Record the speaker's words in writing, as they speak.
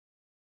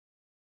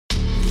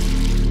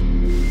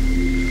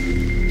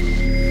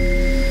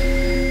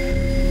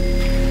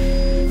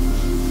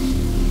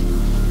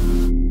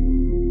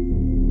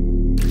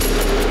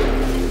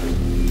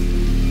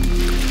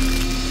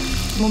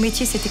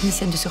métier, c'est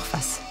technicienne de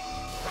surface.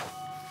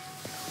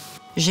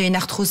 J'ai une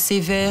arthrose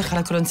sévère à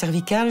la colonne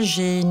cervicale,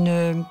 j'ai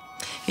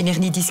une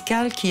hernie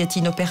discale qui est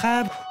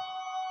inopérable.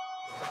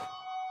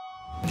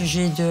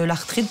 J'ai de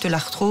l'arthrite, de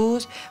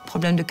l'arthrose,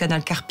 problème de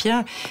canal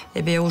carpien.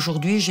 Et bien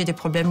aujourd'hui, j'ai des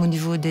problèmes au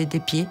niveau des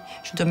pieds.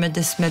 Je dois mettre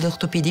des semelles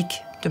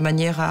orthopédiques de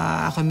manière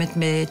à remettre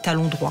mes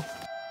talons droits.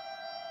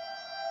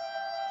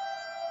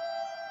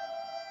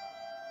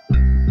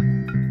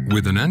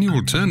 With an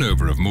annual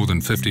turnover of more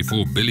than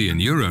 54 billion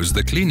euros,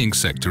 the cleaning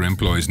sector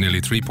employs nearly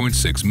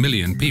 3.6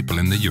 million people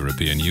in the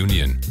European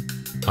Union.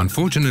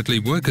 Unfortunately,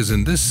 workers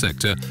in this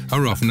sector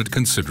are often at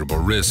considerable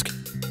risk.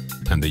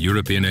 And the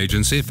European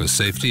Agency for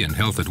Safety and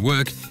Health at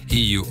Work,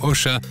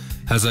 EU-OSHA,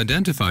 has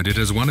identified it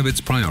as one of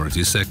its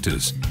priority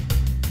sectors.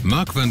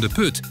 Mark van der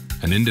Put,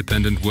 an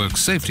independent work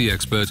safety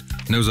expert,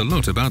 knows a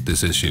lot about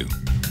this issue.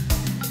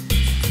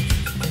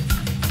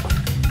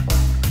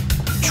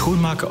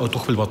 Schoonmaken houdt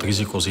toch wel wat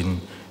risico's in.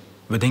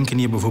 We denken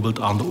hier bijvoorbeeld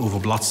aan de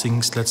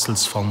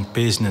overbeletsingsletsels van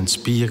pezen en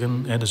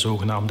spieren, de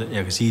zogenaamde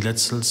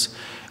RSI-letsels.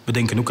 We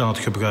denken ook aan het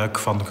gebruik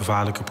van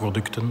gevaarlijke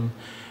producten.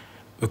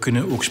 We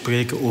kunnen ook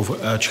spreken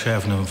over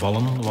uitschuiven en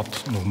vallen,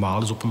 wat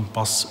normaal is op een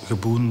pas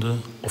geboende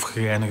of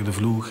gereinigde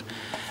vloer.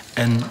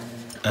 En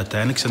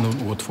uiteindelijk zijn er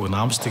ook het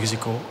voornaamste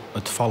risico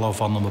het vallen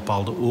van een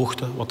bepaalde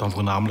hoogte, wat dan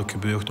voornamelijk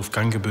gebeurt of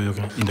kan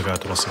gebeuren in de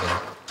ruitenwasserij.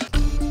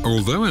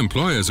 Although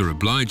employers are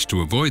obliged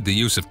to avoid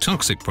the use of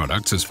toxic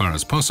products as far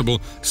as possible,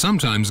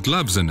 sometimes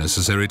gloves are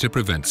necessary to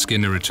prevent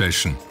skin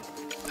irritation.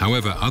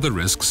 However, other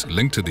risks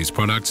linked to these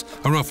products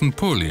are often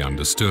poorly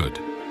understood.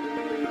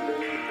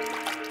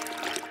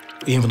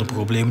 Een van de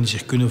problemen die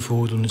zich kunnen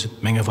voordoen is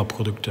het mengen van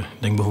producten.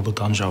 Denk bijvoorbeeld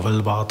aan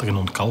javelwater en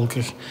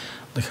ontkalker.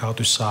 Dat gaat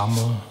dus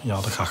samen,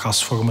 dat gaat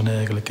gas vormen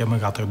eigenlijk. Men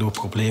gaat daardoor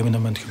problemen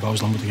hebben en het gebouw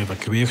zal moeten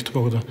geëvacueerd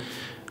worden.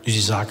 Dus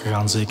die zaken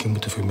gaan zeker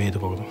moeten vermeden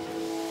worden.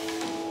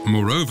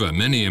 Moreover,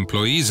 many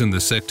employees in the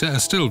sector are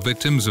still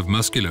victims of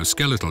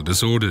musculoskeletal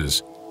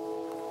disorders.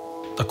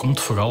 Dat komt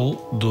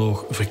vooral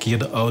door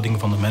verkeerde houding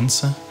van de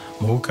mensen,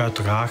 maar ook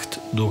uiteraard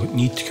door het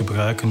niet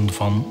gebruiken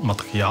van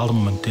materiaal dat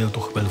momenteel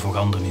toch wel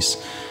voorhanden is.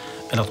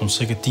 En dat ons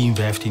zeggen, 10,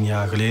 15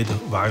 jaar geleden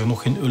waren er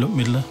nog geen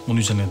hulpmiddelen, maar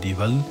nu zijn er die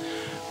wel.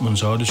 Men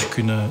zou dus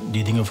kunnen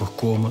die dingen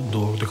voorkomen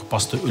door de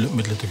gepaste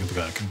hulpmiddelen te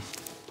gebruiken.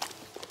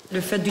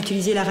 Le fait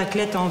d'utiliser la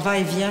raclette en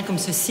va-et-vient comme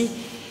ceci,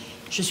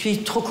 je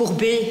suis trop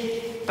courbée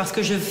parce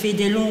que je fais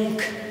des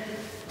longues.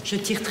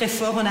 Je tire très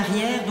fort en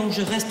arrière, donc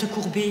je reste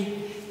courbée.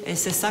 Et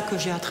c'est ça que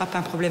j'ai attrapé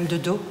un problème de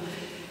dos.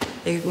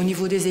 Et au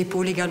niveau des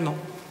épaules également.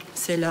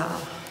 C'est la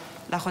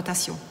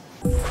rotation.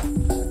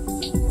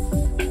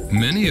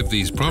 Many of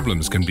these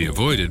problems can be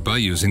avoided by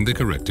using the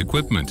correct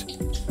equipment.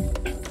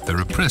 There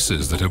are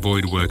presses that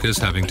avoid workers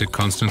having to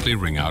constantly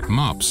wring out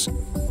mops,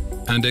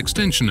 and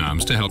extension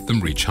arms to help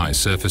them reach high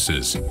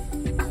surfaces.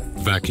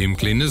 Vacuum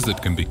cleaners that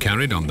can be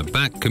carried on the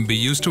back can be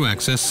used to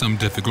access some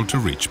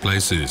difficult-to-reach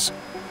places.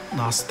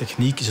 Naast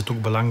techniek is het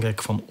ook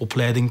belangrijk van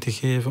opleiding te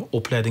geven.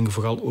 Opleiding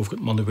vooral over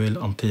het manueel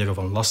hanteren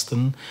van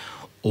lasten.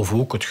 Of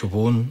ook het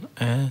gewoon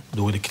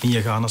door de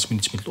knieën gaan als men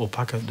iets moet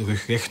oppakken, de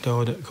rug recht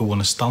houden.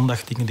 Gewone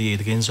standaard dingen die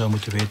iedereen zou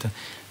moeten weten,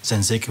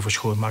 zijn zeker voor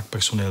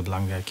schoonmaakpersoneel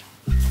belangrijk.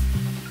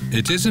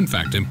 It is in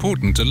fact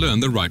important to learn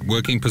the right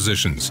working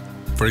positions.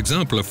 For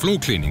example, a floor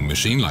cleaning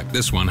machine like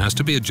this one has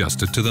to be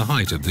adjusted to the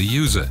height of the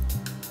user.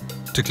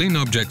 To clean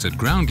objects at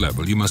ground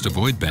level, you must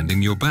avoid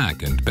bending your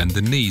back and bend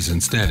the knees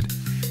instead.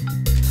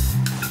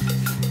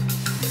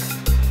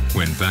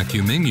 When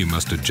vacuuming, you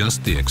must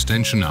adjust the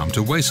extension arm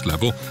to waist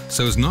level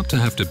so as not to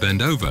have to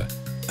bend over,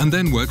 and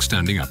then work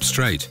standing up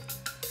straight.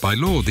 By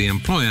law, the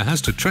employer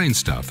has to train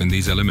staff in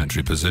these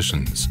elementary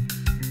positions.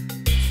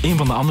 Een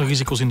van de andere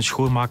risico's in de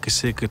schoonmaak is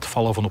zeker het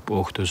vallen van op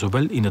hoogte.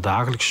 Zowel in de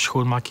dagelijkse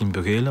schoonmaak in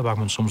burelen, waar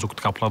men soms ook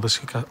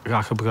trapladders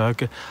gaat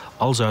gebruiken,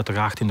 als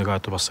uiteraard in de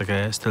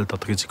ruitenwasserij stelt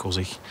dat risico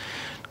zich.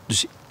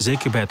 Dus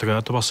zeker bij het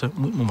ruitenwassen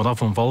moet men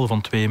vanaf een val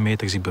van 2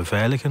 meter zich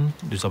beveiligen.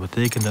 Dus dat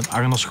betekent een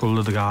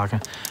harnasgordel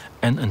dragen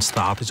en een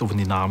statisch of een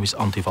dynamisch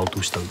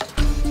antivaltoestel.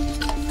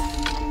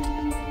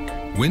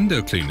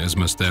 Window cleaners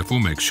must therefore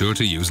make sure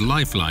to use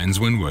lifelines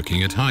when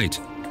working at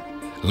height.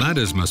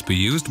 Ladders must be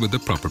used with the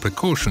proper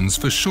precautions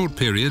for short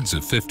periods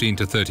of 15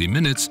 to 30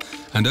 minutes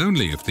and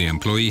only if the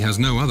employee has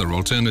no other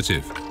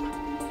alternative.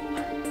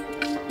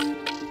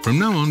 From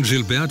now on,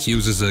 Gilberte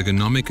uses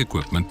ergonomic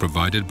equipment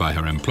provided by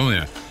her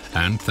employer,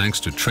 and thanks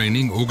to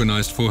training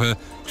organized for her,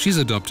 she's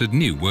adopted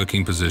new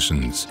working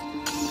positions.